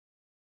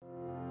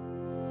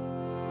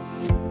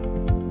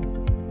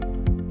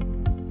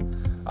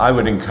I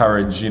would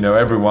encourage,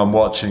 everyone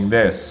watching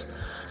this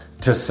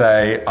to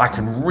say, I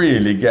can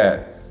really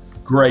get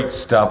great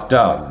stuff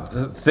done.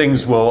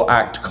 Things will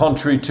act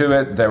contrary to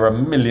it. There are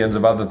millions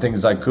of other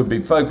things I could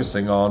be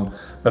focusing on,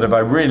 but if I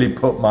really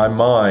put my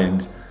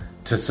mind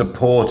to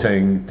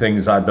supporting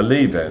things I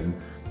believe in,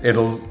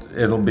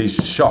 it'll be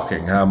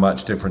shocking how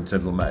much difference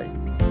it'll make.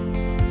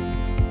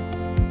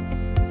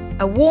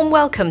 A warm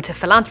welcome to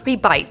Philanthropy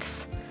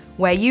Bites,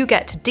 where you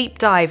get to deep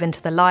dive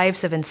into the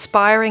lives of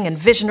inspiring and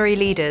visionary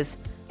leaders,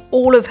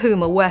 all of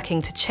whom are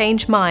working to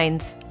change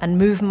minds and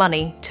move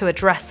money to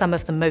address some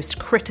of the most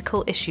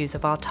critical issues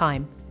of our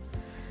time.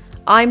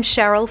 I'm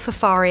Cheryl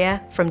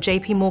Fafaria from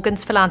JP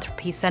Morgan's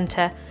Philanthropy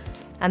Centre,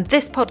 and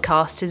this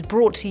podcast is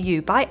brought to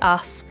you by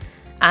us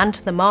and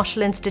the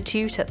Marshall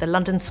Institute at the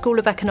London School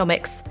of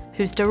Economics,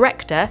 whose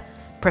director,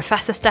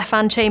 Professor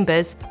Stefan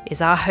Chambers,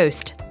 is our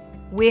host.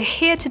 We're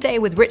here today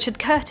with Richard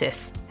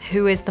Curtis,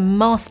 who is the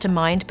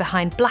mastermind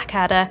behind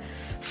Blackadder,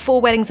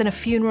 4 Weddings and a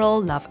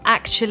Funeral, Love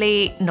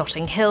Actually,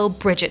 Notting Hill,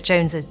 Bridget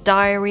Jones'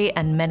 Diary,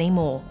 and many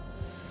more.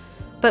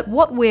 But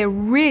what we're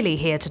really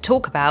here to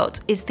talk about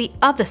is the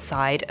other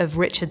side of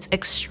Richard's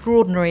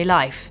extraordinary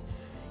life.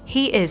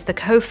 He is the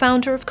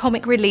co-founder of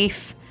Comic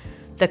Relief,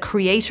 the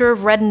creator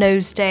of Red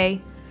Nose Day,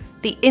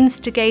 the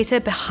instigator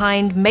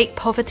behind Make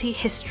Poverty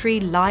History,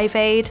 Live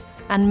Aid,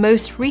 and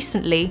most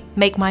recently,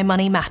 Make My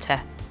Money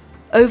Matter.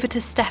 Over to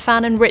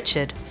Stefan and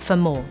Richard for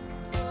more.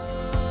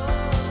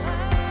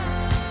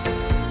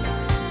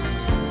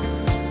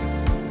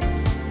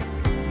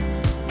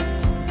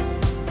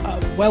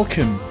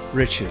 Welcome,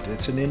 Richard.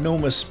 It's an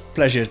enormous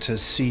pleasure to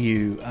see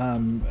you.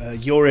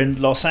 You're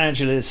in Los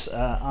Angeles,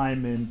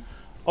 I'm in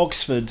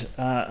Oxford,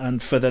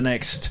 and for the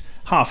next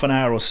half an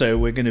hour or so,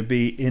 we're going to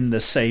be in the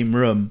same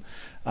room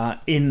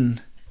in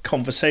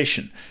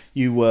conversation.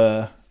 You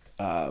were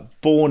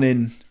born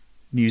in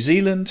New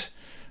Zealand.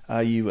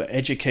 You were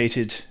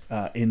educated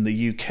in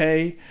the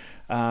UK.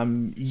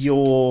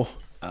 Your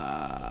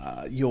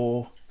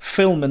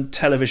film and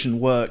television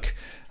work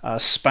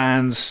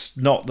spans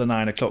Not the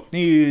 9 O'Clock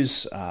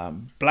News,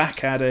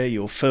 Blackadder,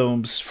 your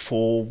films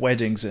 4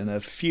 Weddings and a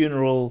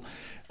Funeral,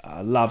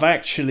 Love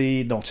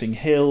Actually, Notting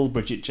Hill,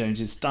 Bridget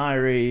Jones'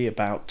 Diary,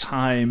 About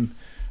Time,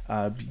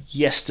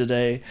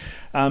 Yesterday,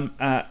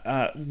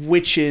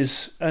 which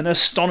is an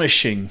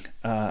astonishing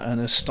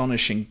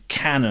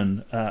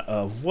canon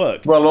of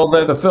work. Well,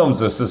 although the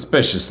films are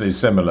suspiciously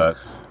similar,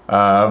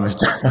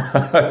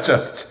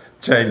 just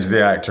change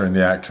the actor and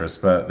the actress,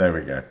 but there we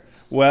go.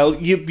 Well,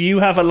 you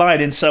have a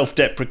line in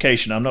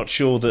self-deprecation. I'm not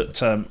sure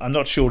that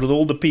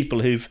all the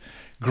people who've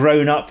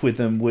grown up with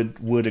them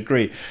would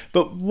agree.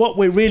 But what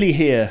we're really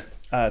here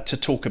to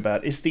talk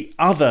about is the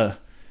other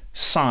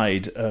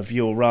side of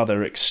your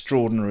rather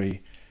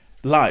extraordinary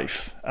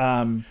life.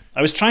 I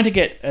was trying to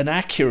get an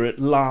accurate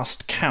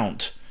last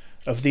count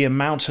of the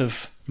amount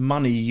of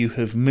money you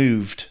have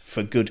moved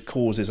for good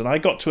causes, and I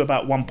got to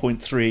about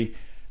 £1.3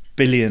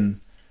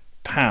 billion.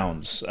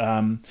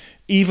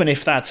 Even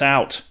if that's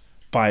out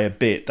by a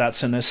bit,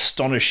 that's an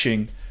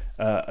astonishing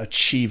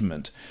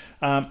achievement.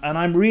 And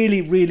I'm really,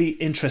 really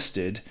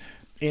interested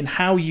in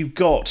how you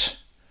got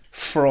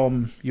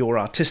from your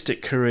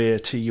artistic career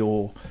to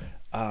your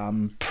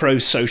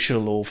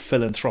pro-social or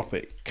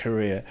philanthropic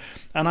career.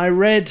 And I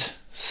read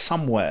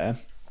somewhere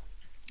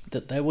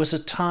that there was a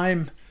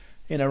time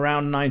in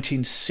around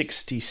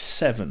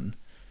 1967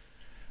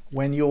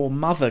 when your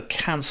mother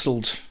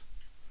cancelled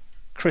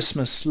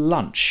Christmas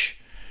lunch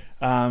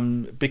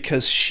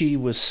because she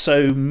was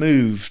so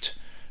moved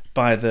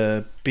by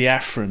the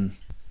Biafran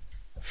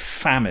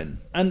famine.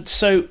 And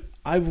so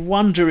I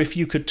wonder if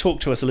you could talk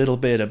to us a little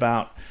bit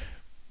about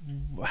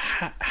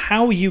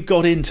how you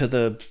got into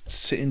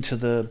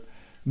the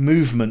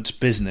movement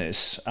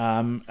business,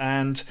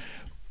 and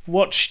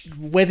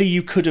whether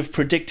you could have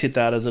predicted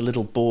that as a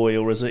little boy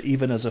or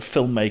even as a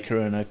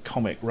filmmaker and a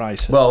comic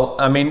writer. Well,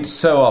 I mean,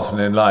 so often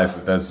in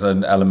life there's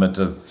an element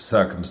of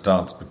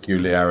circumstance,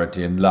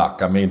 peculiarity, and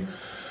luck. I mean,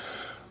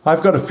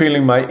 I've got a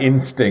feeling my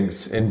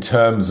instincts in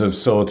terms of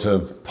sort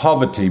of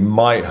poverty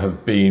might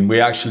have been,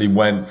 we actually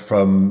went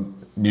from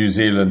New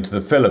Zealand to the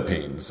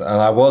Philippines,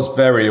 and I was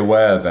very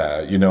aware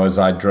there, as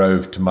I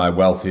drove to my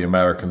wealthy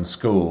American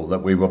school, that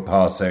we were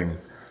passing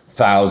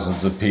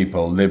thousands of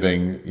people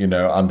living,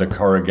 under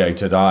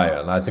corrugated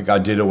iron. I think I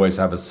did always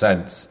have a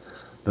sense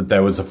that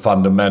there was a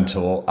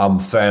fundamental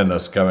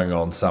unfairness going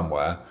on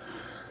somewhere.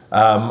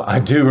 I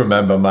do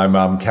remember my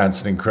mum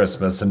cancelling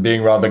Christmas and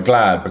being rather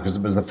glad because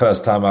it was the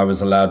first time I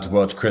was allowed to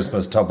watch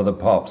Christmas Top of the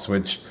Pops,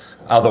 which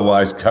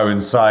otherwise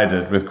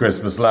coincided with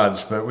Christmas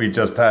lunch, but we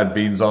just had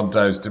beans on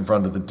toast in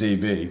front of the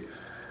TV.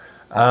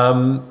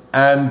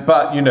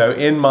 But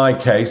in my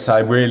case,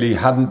 I really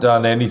hadn't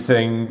done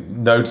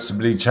anything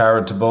noticeably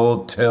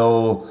charitable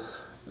till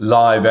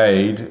Live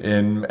Aid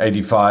in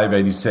 85,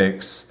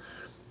 86.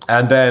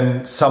 And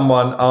then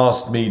someone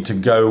asked me to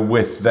go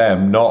with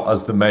them, not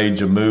as the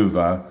major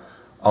mover,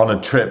 on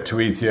a trip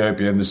to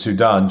Ethiopia and the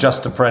Sudan,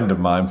 just a friend of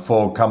mine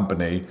for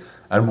company.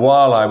 And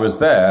while I was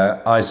there,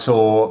 I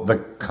saw the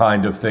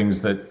kind of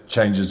things that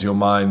changes your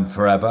mind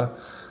forever.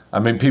 I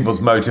mean,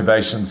 people's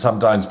motivation,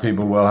 sometimes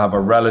people will have a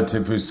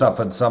relative who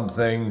suffered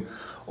something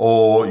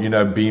or,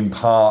 been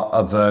part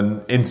of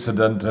an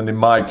incident. And in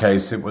my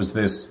case, it was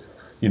this,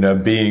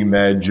 being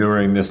there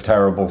during this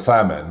terrible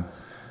famine.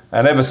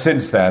 And ever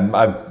since then,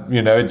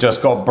 it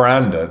just got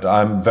branded.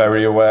 I'm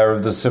very aware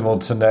of the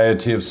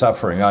simultaneity of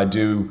suffering. I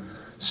do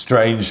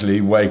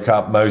strangely wake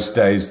up most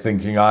days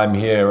thinking I'm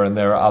here and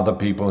there are other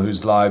people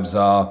whose lives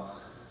are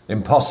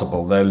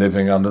impossible. They're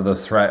living under the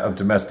threat of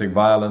domestic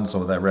violence,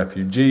 or they're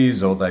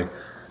refugees, or they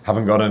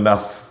haven't got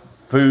enough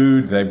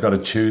food. They've got to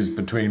choose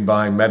between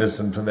buying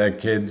medicine for their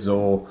kids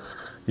or,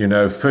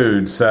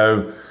 food.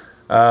 So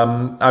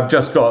I've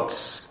just got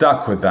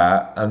stuck with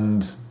that.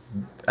 And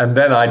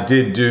then I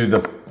did do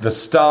the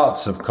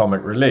starts of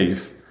comic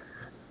relief.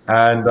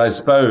 And I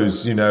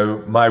suppose,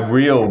 my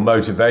real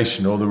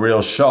motivation or the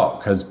real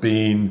shock has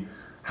been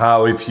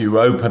how if you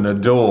open a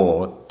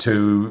door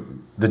to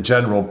the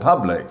general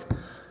public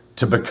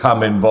to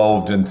become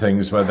involved in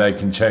things where they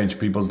can change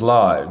people's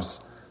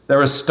lives,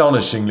 they're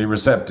astonishingly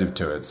receptive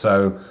to it.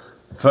 So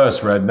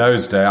first Red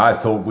Nose Day, I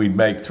thought we'd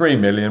make 3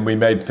 million, we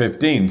made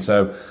 15.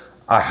 So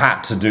I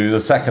had to do the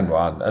second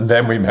one, and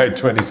then we made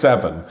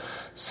 27.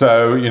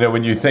 So,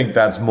 when you think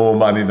that's more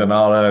money than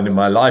I'll earn in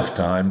my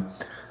lifetime,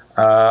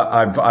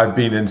 I've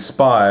been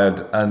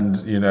inspired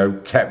and,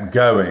 kept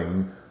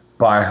going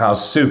by how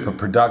super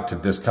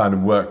productive this kind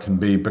of work can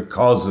be,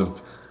 because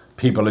of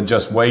people are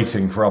just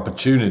waiting for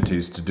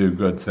opportunities to do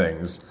good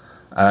things.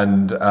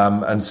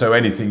 And so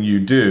anything you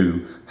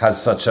do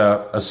has such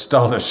a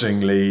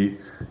astonishingly,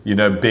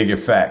 big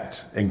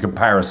effect in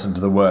comparison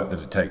to the work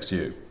that it takes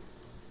you.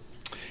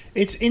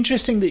 It's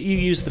interesting that you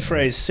use the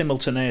phrase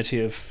simultaneity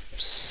of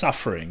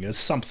suffering as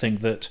something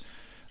that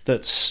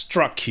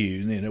struck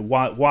you.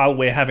 While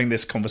we're having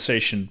this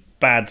conversation,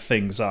 bad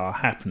things are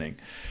happening,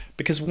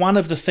 because one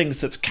of the things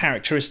that's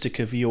characteristic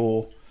of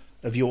your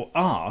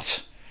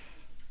art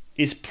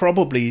is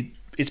probably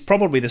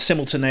the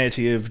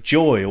simultaneity of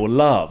joy or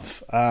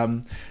love,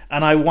 and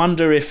I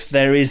wonder if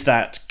there is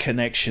that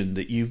connection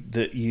that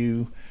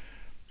you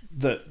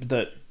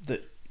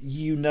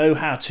know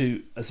how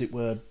to, as it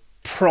were,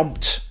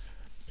 prompt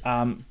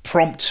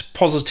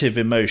positive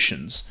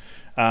emotions,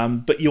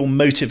 but you're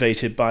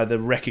motivated by the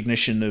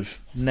recognition of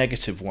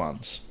negative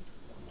ones.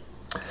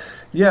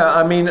 Yeah,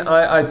 I mean,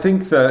 I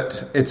think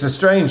that it's a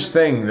strange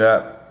thing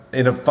that,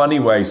 in a funny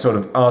way, sort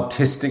of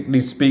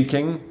artistically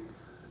speaking,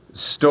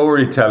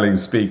 storytelling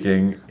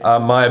speaking,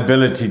 my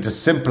ability to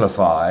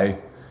simplify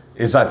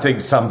is, I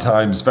think,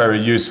 sometimes very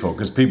useful,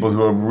 because people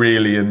who are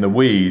really in the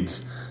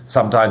weeds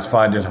sometimes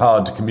find it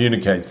hard to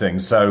communicate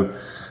things. So,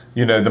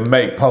 the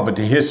Make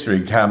Poverty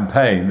History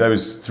campaign,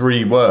 those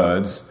 3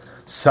 words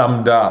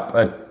summed up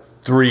a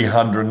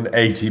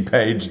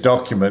 380-page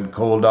document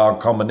called Our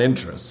Common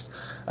Interests,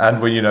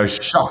 and were,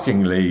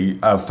 shockingly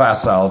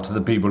facile to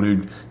the people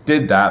who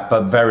did that,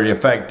 but very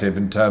effective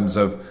in terms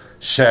of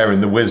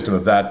sharing the wisdom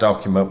of that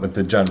document with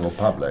the general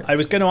public. I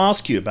was going to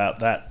ask you about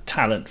that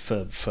talent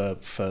for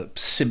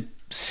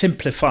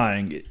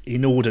simplifying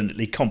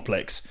inordinately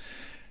complex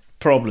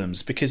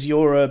problems, because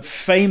you're a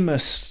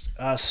famous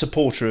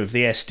supporter of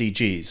the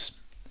SDGs.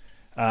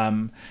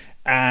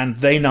 And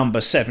they number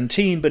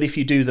 17, but if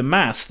you do the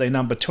maths, they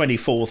number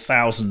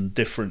 24,000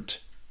 different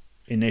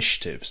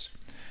initiatives.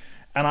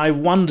 And I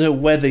wonder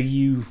whether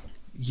you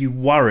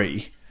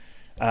worry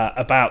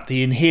about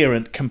the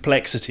inherent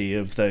complexity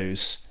of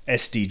those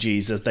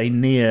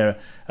SDGs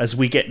as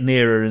we get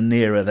nearer and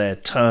nearer their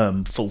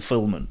term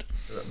fulfillment.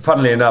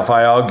 Funnily enough,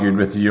 I argued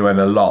with the UN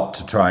a lot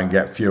to try and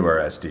get fewer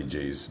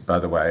SDGs, by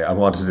the way. I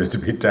wanted it to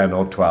be 10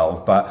 or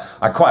 12, but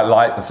I quite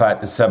like the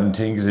fact it's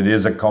 17 because it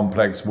is a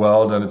complex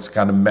world and it's a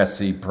kind of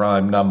messy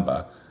prime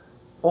number.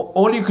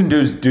 All you can do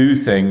is do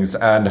things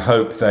and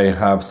hope they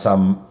have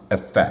some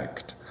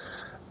effect.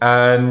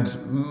 And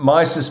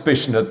my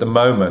suspicion at the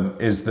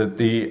moment is that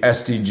the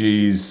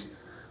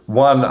SDGs,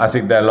 one, I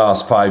think their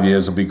last 5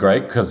 years will be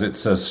great because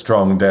it's a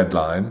strong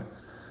deadline.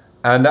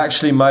 And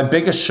actually, my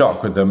biggest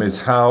shock with them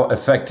is how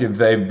effective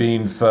they've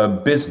been for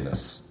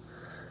business.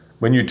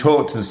 When you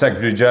talk to the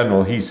Secretary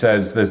General, he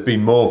says there's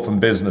been more from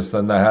business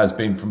than there has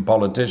been from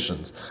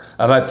politicians.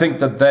 And I think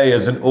that they,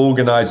 as an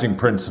organizing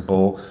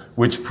principle,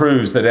 which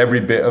proves that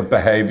every bit of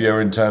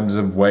behavior in terms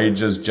of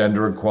wages,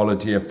 gender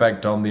equality,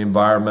 effect on the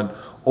environment,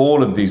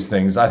 all of these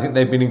things, I think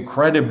they've been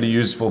incredibly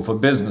useful for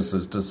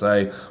businesses to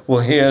say, well,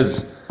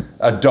 here's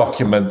a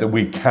document that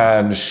we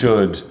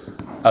should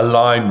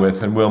align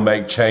with, and we'll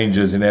make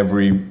changes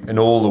in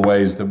all the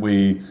ways that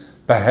we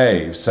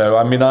behave. So,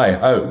 I mean, I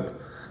hope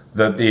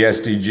that the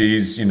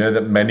SDGs,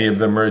 that many of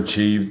them are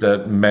achieved,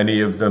 that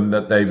many of them,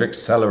 that they've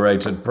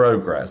accelerated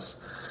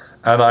progress.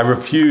 And I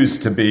refuse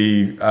to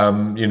be,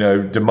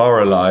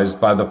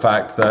 demoralized by the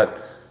fact that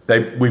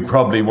we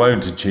probably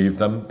won't achieve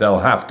them. There'll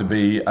have to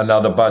be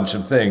another bunch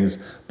of things,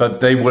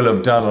 but they will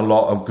have done a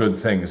lot of good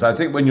things. I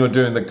think when you're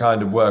doing the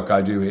kind of work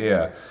I do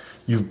here,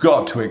 you've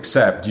got to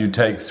accept you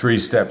take 3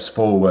 steps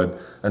forward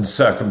and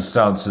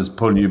circumstances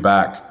pull you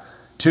back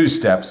 2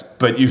 steps,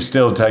 but you've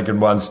still taken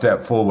 1 step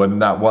forward,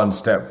 and that 1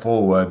 step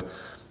forward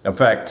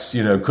affects,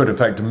 could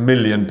affect 1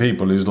 million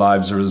people whose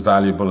lives are as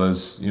valuable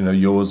as,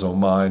 yours or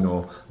mine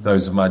or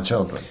those of my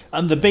children.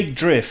 And the big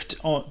drift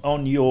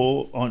on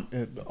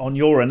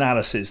your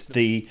analysis,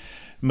 the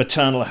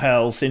maternal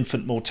health,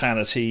 infant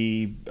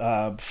mortality,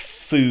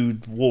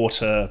 food,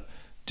 water,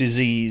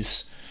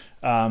 disease,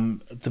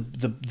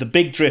 the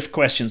big drift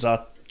questions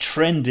are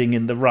trending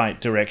in the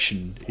right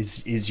direction,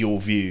 is your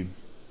view?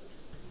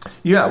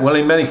 Yeah, well,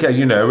 in many cases,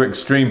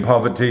 extreme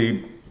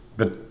poverty,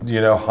 but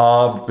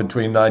halved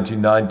between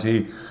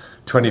 1990,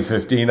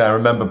 2015. I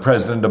remember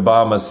President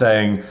Obama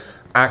saying,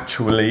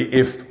 actually,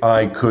 if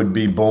I could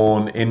be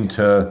born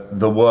into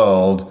the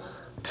world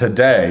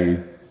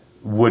today,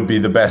 would be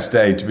the best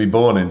day to be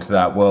born into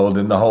that world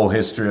in the whole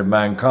history of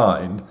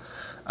mankind.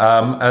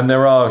 And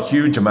there are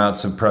huge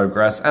amounts of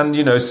progress and,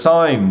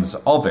 signs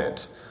of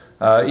it.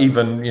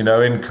 Even, in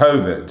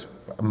COVID,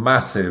 a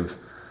massive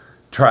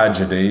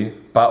tragedy,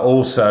 but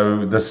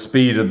also the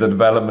speed of the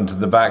development of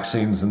the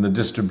vaccines and the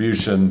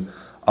distribution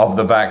of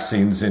the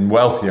vaccines in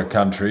wealthier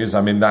countries.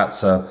 I mean,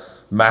 that's a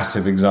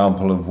massive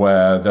example of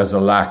where there's a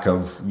lack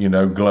of,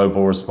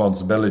 global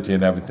responsibility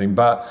and everything.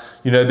 But,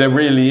 there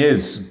really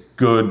is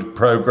good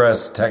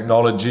progress.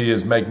 Technology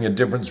is making a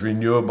difference.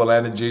 Renewable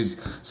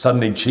energies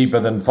suddenly cheaper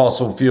than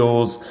fossil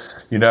fuels.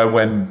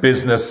 When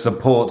business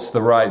supports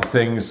the right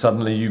things,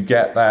 suddenly you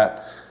get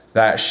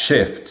that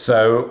shift.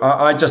 So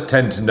I just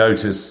tend to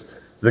notice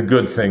the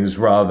good things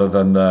rather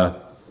than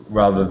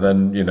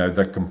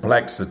the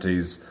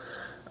complexities,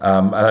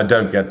 and I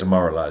don't get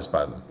demoralized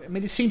by them. I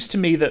mean, it seems to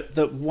me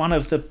that one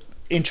of the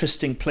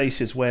interesting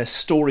places where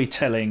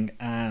storytelling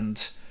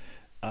and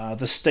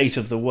the state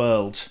of the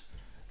world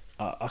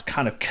are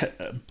kind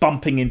of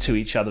bumping into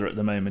each other at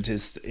the moment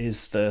is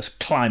the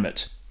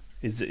climate,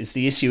 is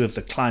the issue of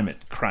the climate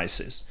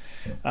crisis,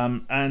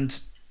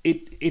 and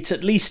it's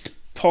at least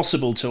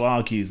possible to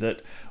argue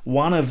that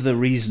one of the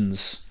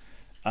reasons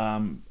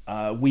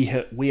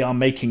we are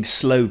making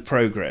slow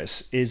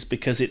progress is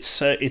because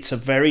it's a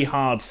very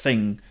hard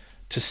thing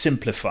to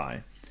simplify.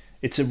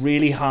 It's a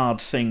really hard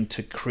thing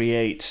to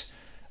create,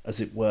 as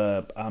it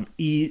were,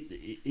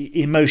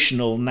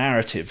 emotional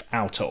narrative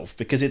out of,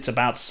 because it's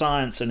about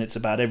science and it's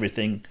about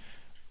everything,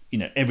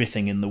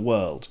 everything in the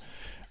world.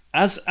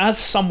 As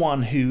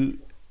someone who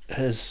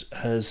has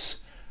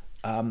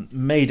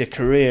made a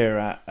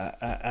career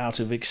out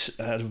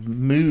of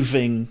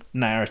moving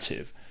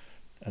narrative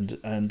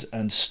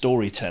and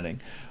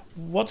storytelling,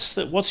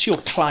 what's your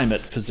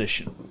climate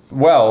position?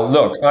 Well,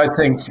 look, I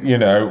think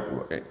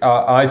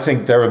I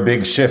think there are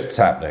big shifts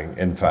happening.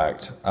 In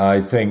fact,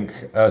 I think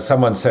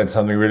someone said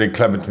something really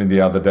clever to me the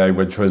other day,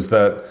 which was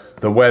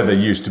that the weather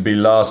used to be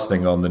last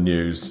thing on the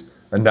news,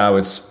 and now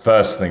it's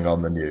first thing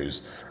on the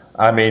news.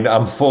 I mean,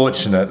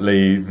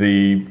 unfortunately,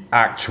 the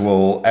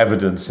actual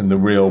evidence in the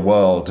real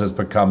world has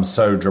become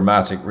so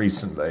dramatic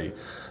recently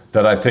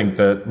that I think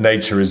that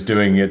nature is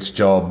doing its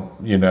job,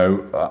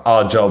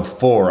 our job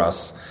for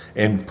us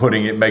in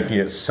making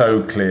it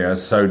so clear,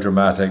 so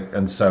dramatic,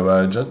 and so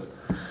urgent.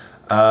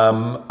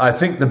 I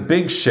think the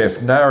big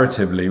shift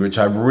narratively, which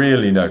I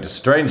really noticed,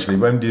 strangely,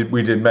 when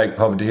we did Make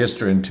Poverty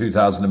History in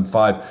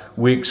 2005,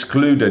 we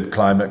excluded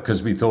climate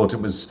because we thought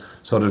it was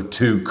sort of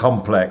too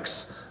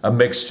complex a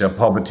mixture,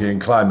 poverty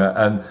and climate.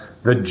 And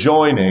the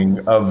joining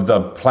of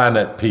the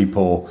planet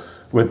people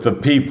with the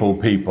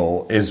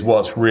people is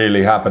what's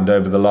really happened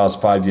over the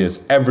last 5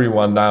 years.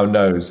 Everyone now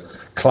knows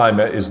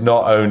climate is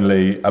not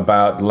only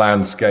about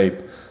landscape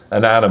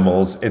and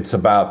animals, it's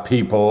about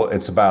people,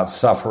 it's about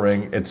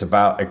suffering, it's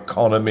about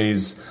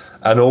economies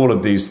and all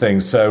of these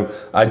things. So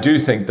I do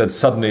think that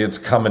suddenly it's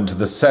come into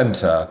the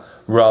center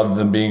rather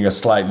than being a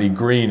slightly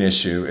green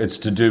issue. It's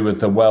to do with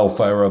the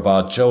welfare of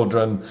our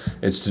children,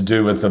 it's to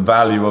do with the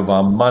value of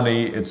our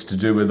money, it's to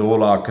do with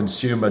all our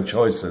consumer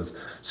choices.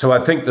 So I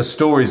think the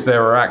stories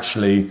there are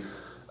actually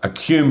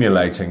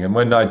accumulating. And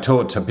when I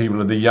talk to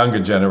people of the younger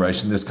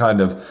generation, this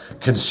kind of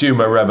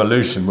consumer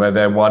revolution where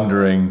they're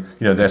wondering,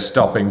 they're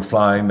stopping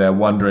flying, they're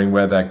wondering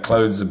where their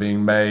clothes are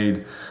being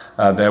made,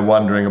 they're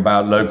wondering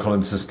about local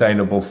and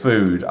sustainable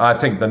food. I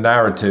think the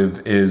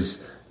narrative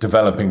is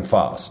developing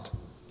fast.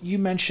 You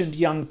mentioned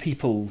young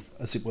people,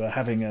 as it were,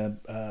 having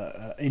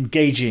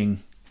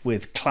engaging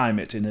with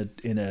climate in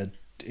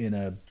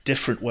a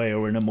different way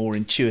or in a more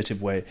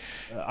intuitive way.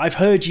 I've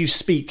heard you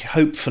speak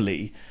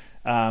hopefully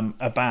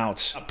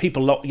about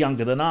people a lot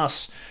younger than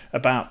us,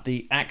 about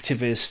the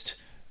activist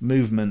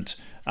movement.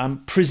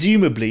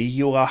 Presumably,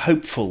 you are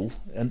hopeful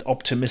and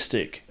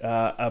optimistic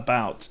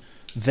about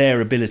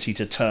their ability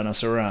to turn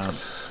us around.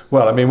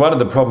 Well, I mean, one of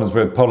the problems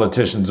with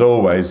politicians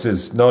always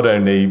is not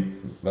only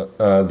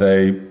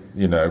they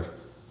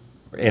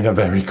in a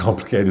very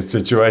complicated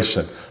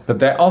situation, but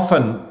they're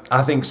often,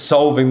 I think,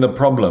 solving the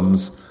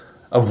problems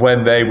of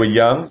when they were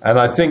young. And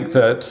I think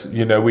that,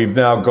 we've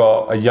now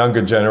got a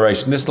younger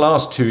generation. This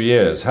last 2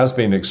 years has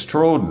been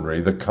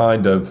extraordinary, the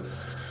kind of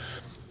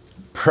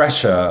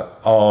pressure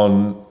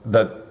on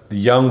that the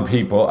young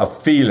people are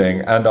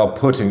feeling and are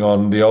putting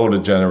on the older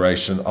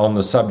generation on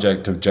the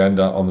subject of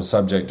gender, on the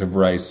subject of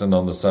race, and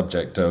on the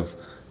subject of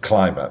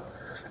climate.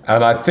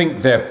 And I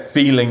think they're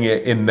feeling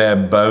it in their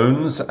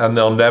bones, and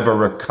they'll never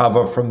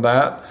recover from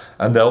that.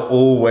 And they'll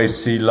always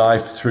see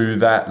life through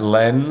that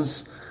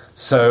lens.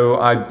 So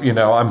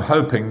I'm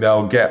hoping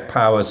they'll get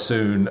power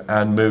soon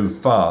and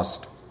move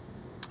fast.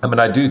 I mean,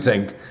 I do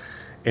think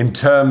in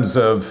terms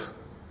of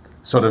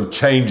sort of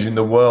changing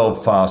the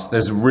world fast,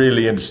 there's a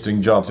really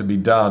interesting job to be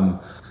done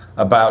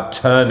about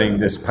turning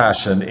this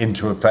passion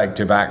into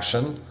effective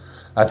action.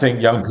 I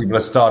think young people are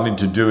starting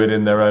to do it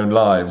in their own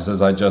lives,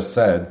 as I just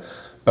said.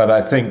 But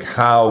I think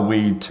how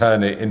we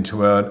turn it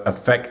into an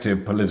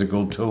effective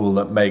political tool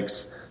that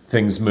makes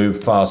things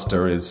move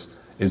faster is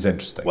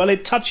interesting. Well,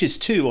 it touches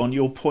too on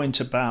your point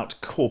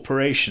about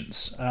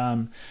corporations,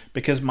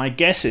 because my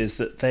guess is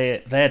that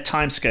their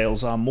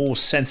timescales are more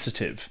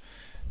sensitive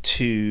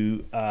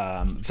to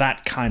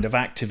that kind of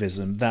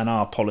activism than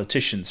our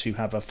politicians, who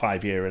have a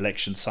 5-year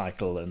election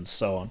cycle and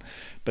so on.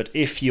 But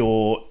if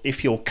your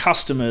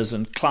customers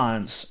and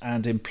clients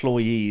and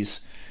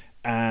employees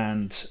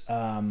and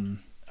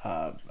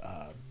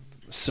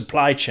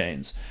supply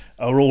chains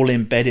are all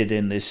embedded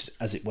in this,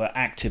 as it were,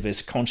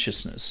 activist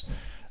consciousness,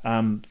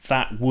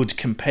 that would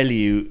compel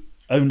you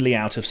only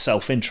out of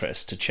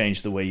self-interest to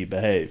change the way you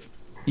behave.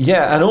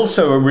 Yeah, and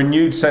also a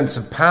renewed sense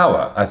of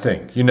power, I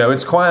think.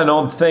 It's quite an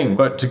odd thing,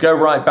 but to go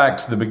right back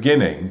to the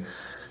beginning,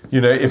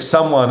 if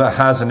someone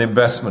has an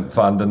investment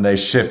fund and they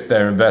shift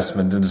their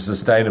investment into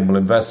sustainable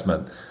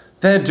investment,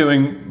 they're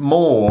doing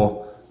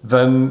more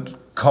than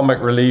Comic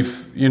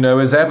Relief,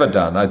 has ever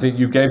done. I think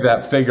you gave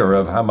that figure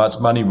of how much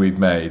money we've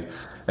made.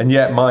 And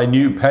yet my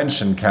new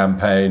pension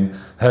campaign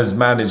has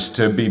managed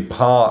to be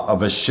part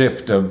of a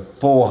shift of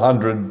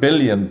 £400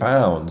 billion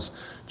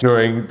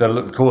during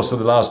the course of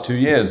the last 2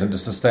 years into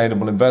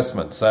sustainable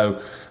investment.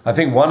 So I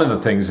think one of the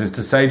things is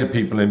to say to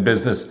people in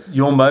business,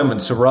 your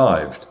moment's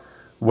arrived,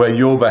 where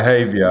your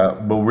behavior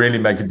will really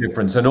make a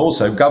difference. And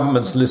also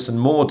governments listen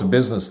more to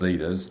business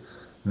leaders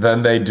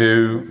than they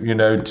do,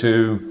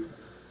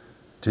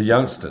 to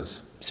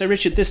youngsters. So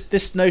Richard,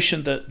 this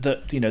notion that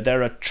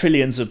there are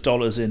trillions of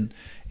dollars in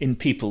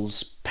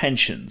people's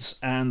pensions,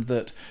 and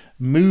that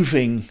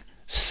moving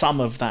some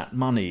of that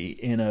money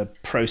in a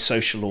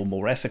pro-social or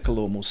more ethical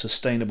or more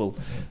sustainable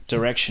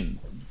direction,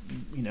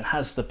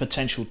 has the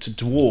potential to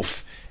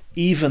dwarf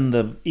even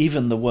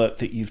the work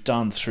that you've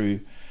done through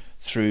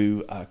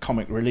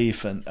Comic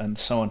Relief and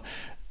so on.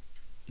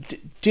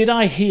 Did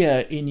I hear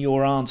in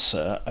your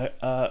answer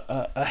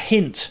a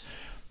hint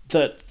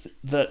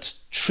that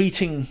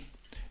treating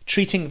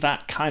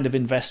that kind of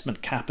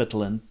investment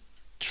capital and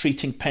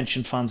treating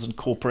pension funds and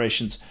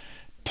corporations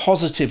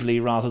positively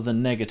rather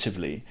than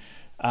negatively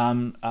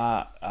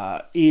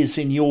is,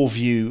 in your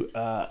view,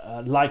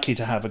 likely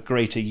to have a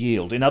greater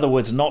yield? In other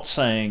words, not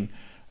saying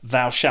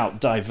thou shalt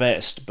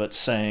divest, but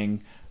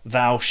saying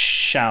thou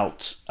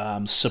shalt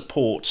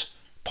support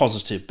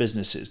positive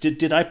businesses.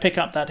 Did I pick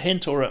up that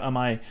hint, or am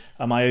I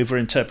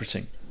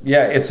overinterpreting?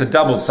 Yeah, it's a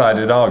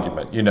double-sided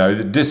argument. The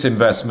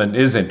disinvestment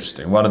is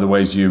interesting. One of the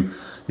ways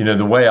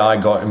the way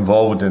I got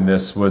involved in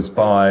this was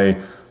by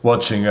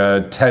watching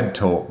a TED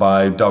talk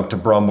by Dr.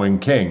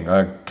 Bronwyn King,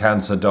 a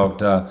cancer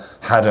doctor,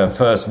 had her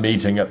first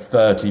meeting at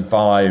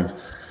 35,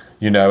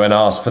 and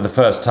asked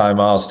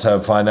her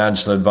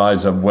financial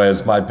advisor,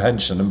 where's my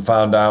pension? And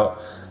found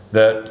out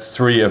that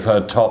 3 of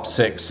her top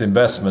 6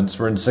 investments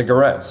were in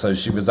cigarettes. So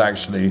she was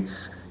actually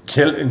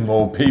killing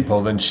more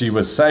people than she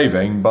was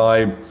saving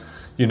by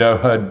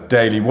her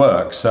daily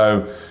work.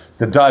 So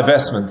the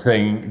divestment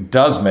thing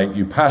does make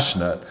you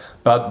passionate,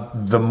 but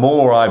the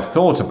more I've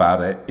thought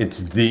about it,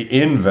 it's the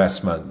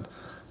investment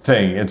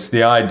thing. It's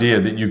the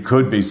idea that you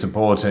could be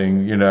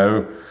supporting,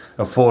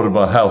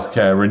 affordable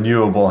healthcare,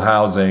 renewable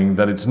housing,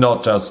 that it's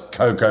not just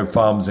cocoa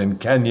farms in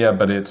Kenya,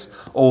 but it's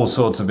all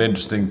sorts of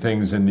interesting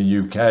things in the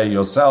UK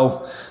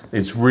yourself.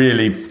 It's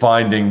really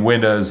finding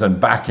winners and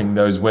backing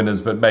those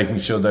winners, but making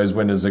sure those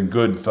winners are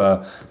good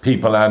for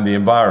people and the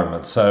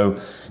environment.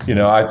 So,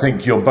 I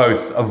think you're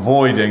both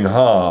avoiding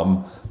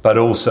harm, but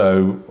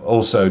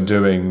also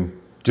doing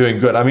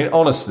good. I mean,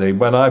 honestly,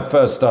 when I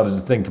first started to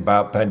think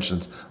about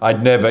pensions,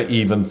 I'd never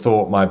even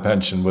thought my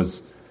pension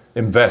was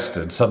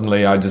invested.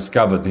 Suddenly I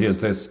discovered here's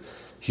this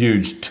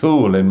huge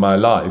tool in my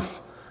life,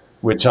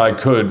 which I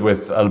could,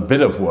 with a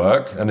bit of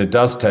work, and it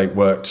does take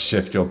work to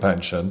shift your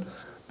pension,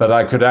 but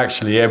I could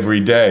actually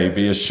every day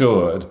be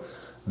assured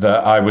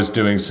that I was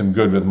doing some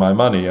good with my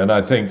money. And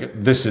I think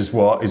this is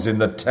what is in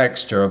the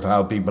texture of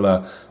how people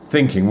are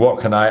thinking.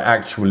 What can I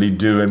actually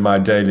do in my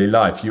daily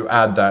life? You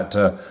add that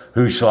to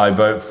who shall I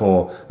vote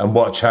for and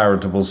what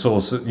charitable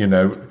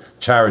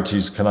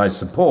charities can I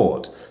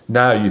support?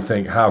 Now you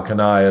think, how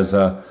can I as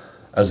a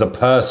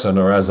person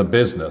or as a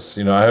business?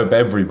 I hope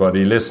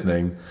everybody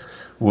listening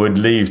would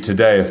leave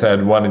today, if they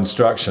had one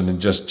instruction, and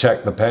just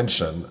check the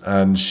pension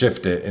and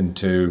shift it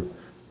into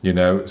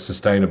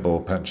sustainable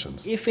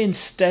pensions. If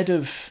instead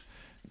of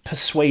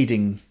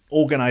persuading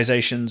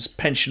organizations,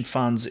 pension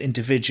funds,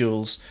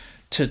 individuals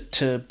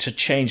to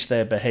change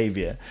their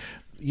behavior,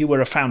 you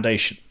were a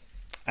foundation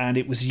and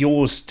it was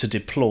yours to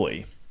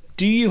deploy,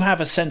 do you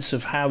have a sense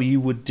of how you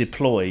would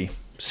deploy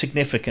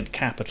significant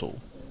capital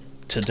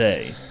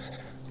today?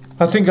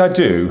 I think I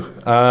do.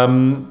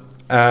 And,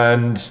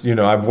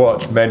 I've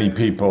watched many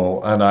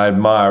people and I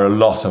admire a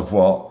lot of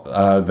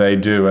what they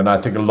do. And I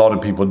think a lot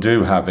of people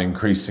do have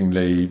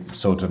increasingly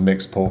sort of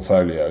mixed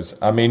portfolios.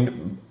 I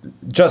mean,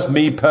 just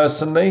me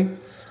personally,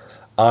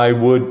 I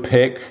would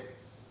pick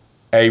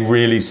a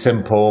really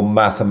simple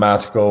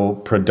mathematical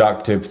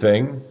productive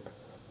thing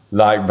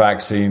like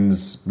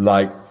vaccines,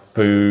 like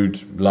food,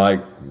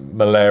 like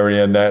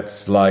malaria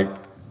nets, like,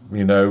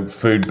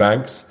 food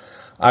banks.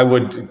 I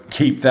would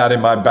keep that in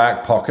my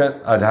back pocket.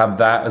 I'd have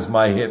that as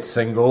my hit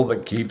single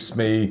that keeps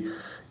me,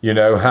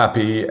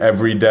 happy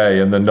every day,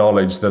 and the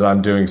knowledge that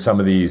I'm doing some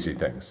of the easy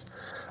things.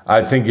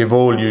 I think if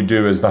all you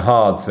do is the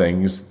hard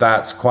things,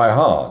 that's quite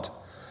hard.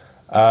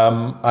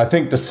 I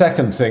think the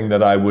second thing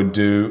that I would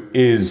do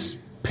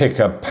is pick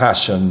a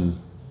passion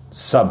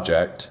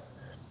subject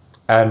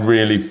and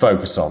really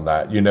focus on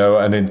that,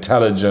 an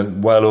intelligent,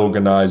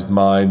 well-organized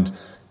mind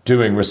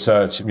doing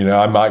research.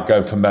 I might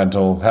go for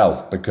mental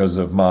health because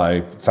of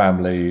my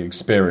family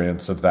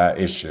experience of that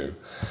issue.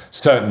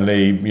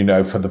 Certainly,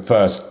 for the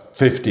first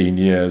 15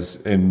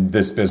 years in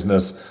this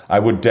business, I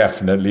would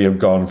definitely have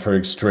gone for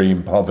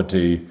extreme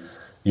poverty,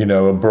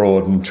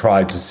 abroad and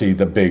tried to see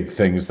the big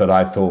things that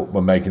I thought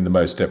were making the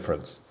most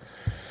difference.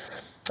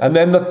 And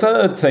then the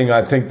third thing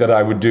I think that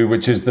I would do,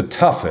 which is the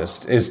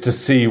toughest, is to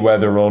see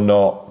whether or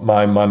not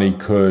my money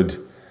could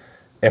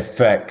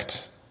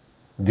affect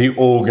the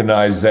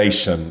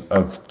organization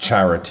of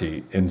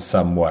charity in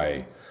some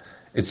way.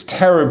 It's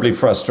terribly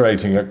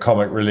frustrating at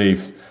Comic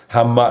Relief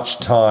how much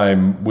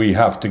time we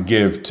have to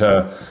give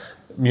to,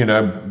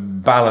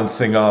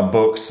 balancing our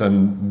books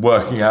and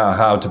working out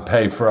how to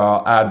pay for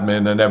our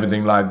admin and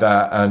everything like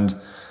that. And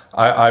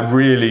I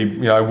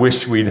really, I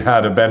wish we'd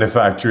had a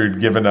benefactor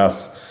who'd given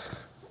us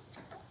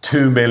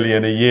 $2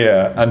 million a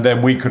year, and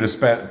then we could have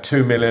spent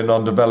 $2 million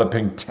on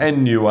developing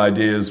 10 new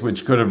ideas,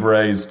 which could have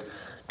raised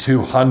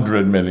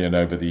 $200 million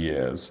over the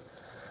years.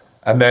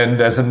 And then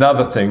there's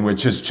another thing,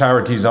 which is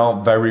charities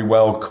aren't very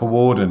well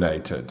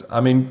coordinated. I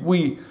mean,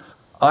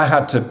 I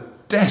had to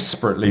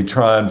desperately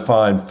try and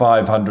find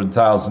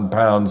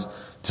 £500,000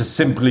 to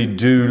simply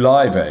do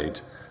Live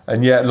Aid.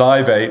 And yet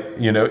Live Aid,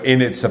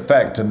 in its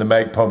effect and the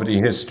Make Poverty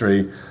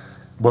history,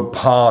 were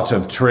part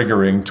of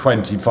triggering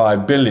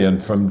 25 billion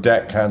from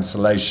debt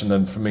cancellation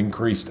and from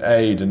increased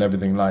aid and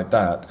everything like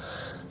that.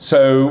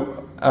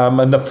 So,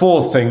 and the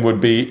fourth thing would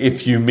be,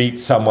 if you meet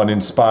someone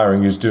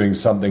inspiring who's doing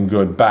something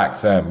good,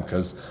 back them,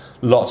 because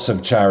lots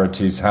of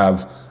charities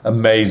have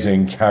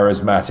amazing,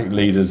 charismatic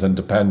leaders and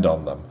depend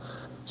on them.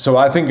 So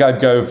I think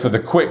I'd go for the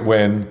quick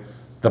win,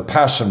 the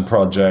passion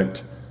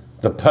project,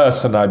 the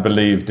person I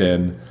believed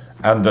in,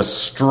 and the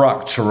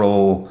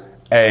structural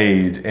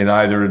aid in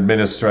either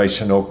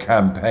administration or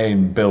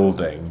campaign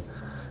building.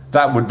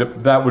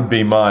 That would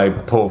be my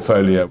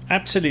portfolio.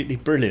 Absolutely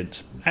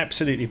brilliant.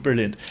 Absolutely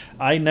brilliant.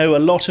 I know a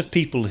lot of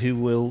people who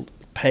will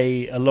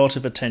pay a lot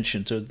of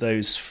attention to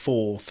those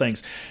four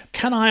things.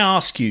 Can I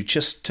ask you,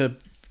 just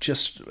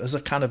as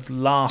a kind of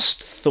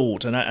last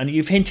thought, and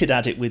you've hinted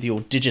at it with your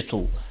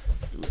digital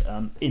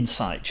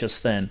insight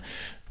just then,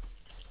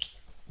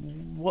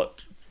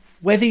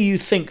 whether you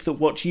think that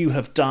what you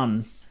have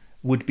done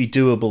would be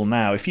doable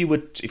now? If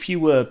you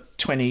were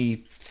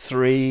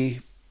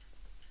 23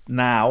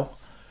 now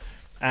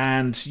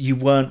and you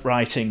weren't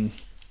writing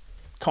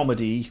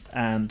comedy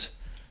and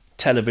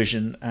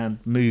television and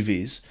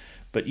movies,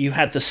 but you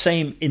had the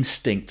same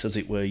instinct, as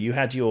it were. You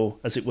had your,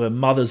 as it were,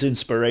 mother's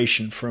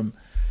inspiration from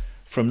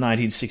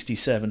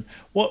 1967.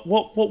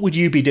 What would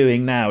you be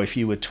doing now if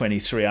you were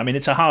 23? I mean,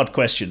 it's a hard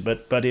question,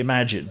 but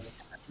imagine.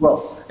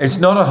 Well, it's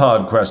not a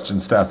hard question,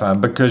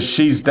 Stefan, because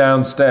she's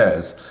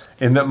downstairs,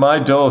 in that my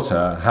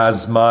daughter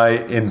has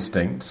my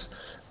instincts,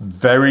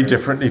 very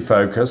differently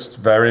focused,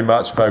 very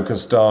much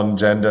focused on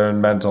gender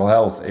and mental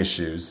health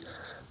issues.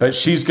 But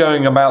she's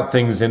going about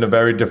things in a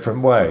very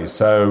different way.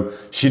 So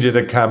she did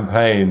a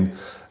campaign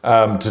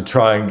to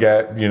try and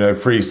get,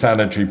 free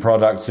sanitary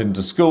products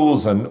into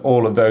schools and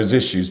all of those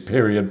issues,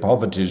 period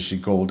poverty, as she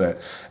called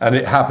it. And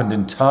it happened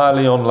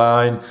entirely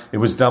online. It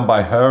was done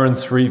by her and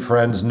 3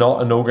 friends, not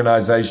an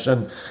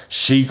organization.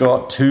 She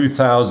got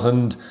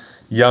 2,000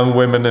 young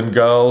women and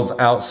girls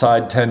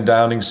outside 10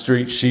 Downing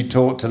Street. She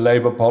talked to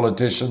Labour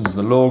politicians.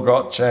 The law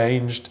got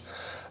changed.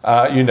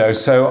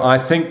 So I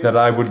think that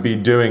I would be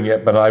doing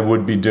it, but I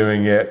would be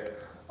doing it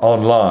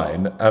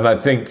online. And I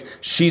think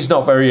she's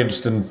not very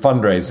interested in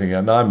fundraising,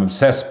 and I'm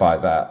obsessed by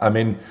that. I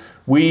mean,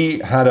 we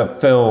had a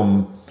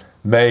film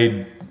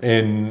made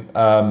in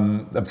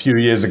a few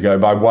years ago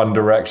by One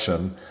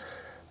Direction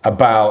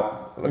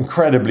about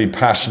incredibly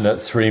passionate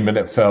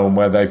 3-minute film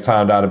where they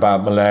found out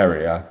about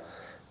malaria.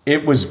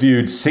 It was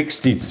viewed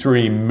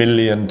 63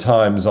 million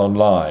times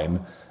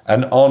online.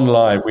 And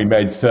online, we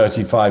made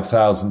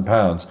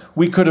 £35,000.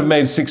 We could have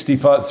made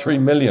 £63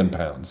 million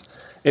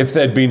if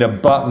there'd been a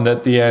button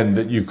at the end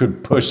that you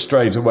could push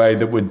straight away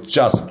that would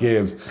just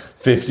give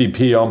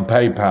 50p on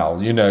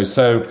PayPal,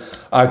 So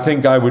I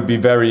think I would be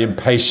very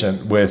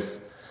impatient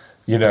with,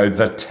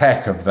 the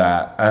tech of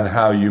that and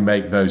how you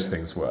make those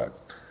things work.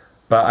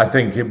 But I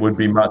think it would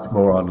be much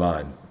more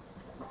online.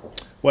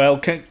 Well,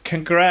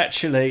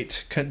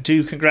 congratulate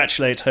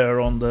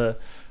her on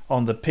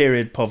the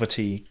period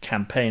poverty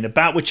campaign,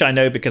 about which I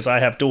know because I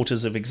have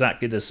daughters of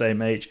exactly the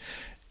same age,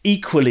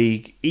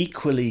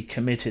 equally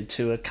committed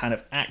to a kind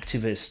of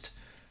activist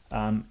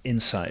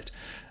insight.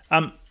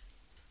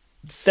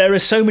 There are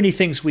so many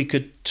things we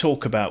could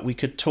talk about. We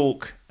could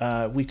talk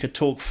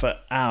for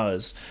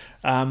hours.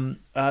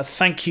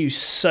 Thank you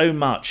so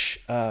much,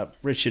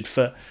 Richard,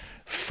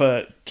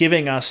 for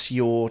giving us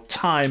your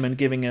time and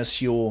giving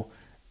us your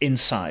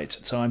insight.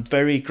 So I'm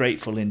very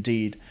grateful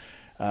indeed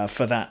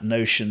for that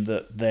notion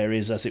that there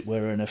is, as it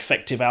were, an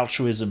effective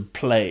altruism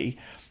play,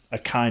 a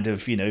kind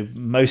of,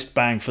 most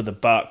bang for the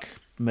buck,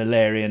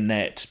 malaria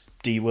net,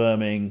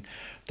 deworming.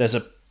 There's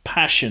a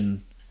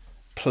passion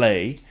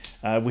play,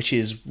 which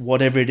is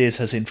whatever it is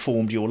has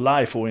informed your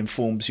life or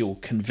informs your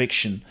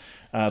conviction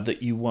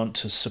that you want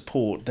to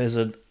support. There's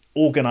an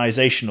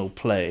organizational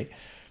play,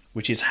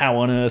 which is how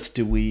on earth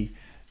do we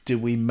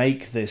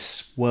make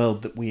this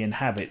world that we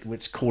inhabit,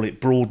 let's call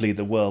it broadly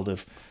the world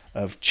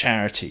of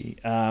charity,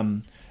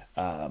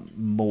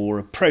 more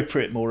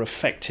appropriate, more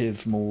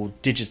effective, more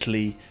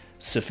digitally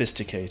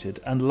sophisticated.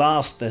 And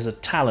last, there's a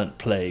talent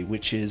play,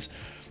 which is,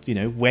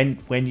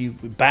 when you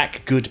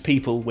back good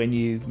people when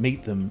you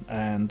meet them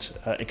and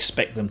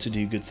expect them to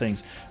do good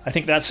things. I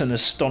think that's an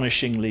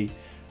astonishingly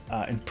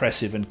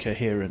impressive and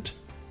coherent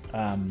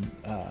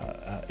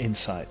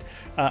insight.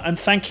 And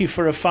thank you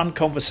for a fun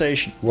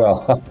conversation.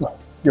 Well,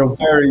 you're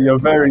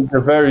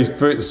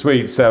very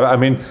sweet, Seb. I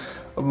mean,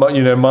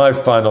 my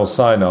final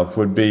sign-off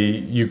would be: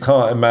 you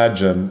can't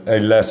imagine a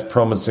less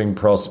promising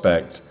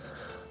prospect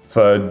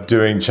for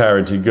doing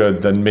charity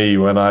good than me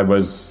when I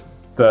was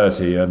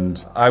 30.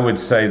 And I would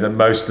say that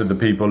most of the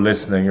people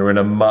listening are in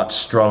a much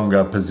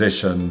stronger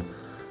position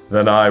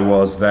than I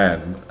was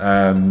then.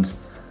 And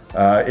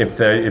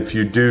if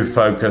you do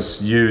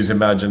focus, use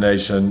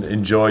imagination,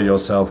 enjoy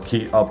yourself,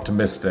 keep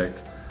optimistic,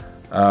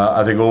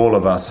 I think all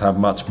of us have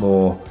much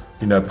more,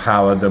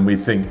 power than we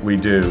think we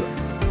do.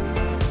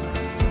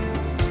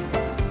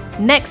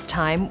 Next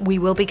time, we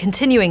will be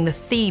continuing the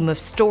theme of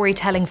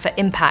storytelling for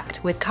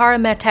impact with Cara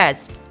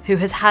Mertes, who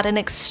has had an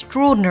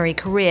extraordinary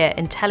career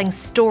in telling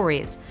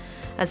stories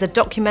as a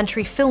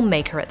documentary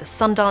filmmaker at the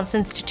Sundance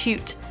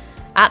Institute,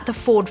 at the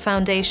Ford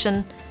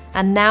Foundation,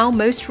 and now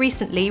most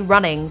recently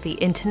running the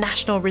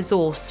International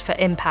Resource for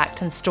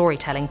Impact and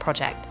Storytelling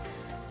project.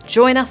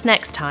 Join us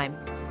next time.